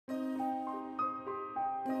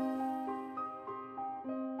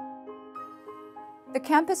The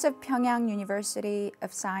campus of Pyongyang University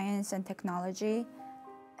of Science and Technology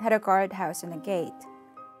had a guardhouse and a gate.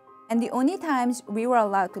 And the only times we were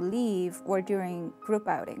allowed to leave were during group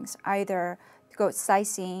outings, either to go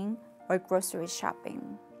sightseeing or grocery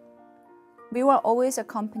shopping. We were always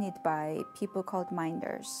accompanied by people called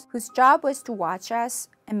minders, whose job was to watch us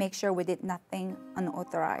and make sure we did nothing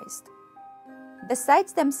unauthorized. The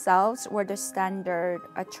sites themselves were the standard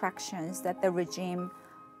attractions that the regime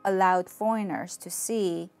allowed foreigners to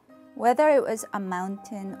see, whether it was a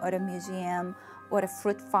mountain or a museum or a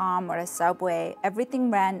fruit farm or a subway. Everything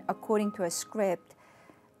ran according to a script,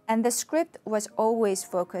 and the script was always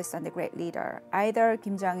focused on the great leader, either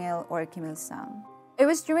Kim Jong-il or Kim Il-sung. It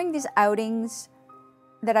was during these outings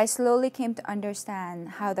that I slowly came to understand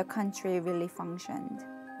how the country really functioned.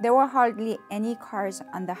 There were hardly any cars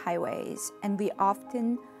on the highways, and we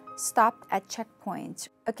often stopped at checkpoints.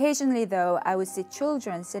 Occasionally, though, I would see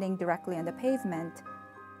children sitting directly on the pavement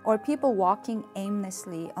or people walking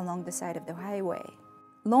aimlessly along the side of the highway.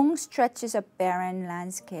 Long stretches of barren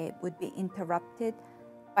landscape would be interrupted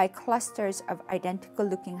by clusters of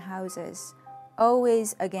identical-looking houses,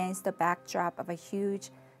 always against the backdrop of a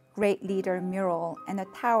huge Great Leader mural and a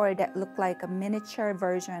tower that looked like a miniature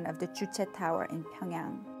version of the Juche Tower in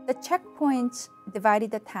Pyongyang. The checkpoints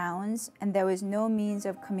divided the towns, and there was no means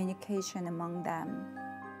of communication among them.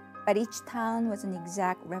 But each town was an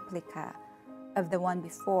exact replica of the one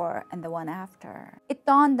before and the one after. It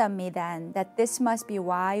dawned on me then that this must be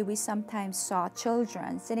why we sometimes saw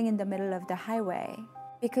children sitting in the middle of the highway,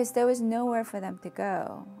 because there was nowhere for them to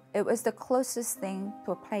go. It was the closest thing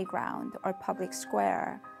to a playground or public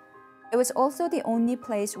square. It was also the only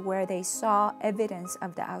place where they saw evidence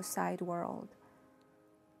of the outside world.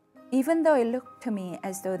 Even though it looked to me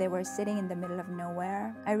as though they were sitting in the middle of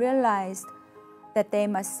nowhere, I realized that they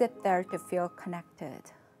must sit there to feel connected.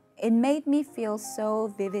 It made me feel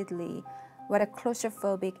so vividly what a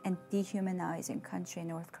claustrophobic and dehumanizing country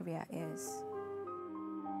North Korea is.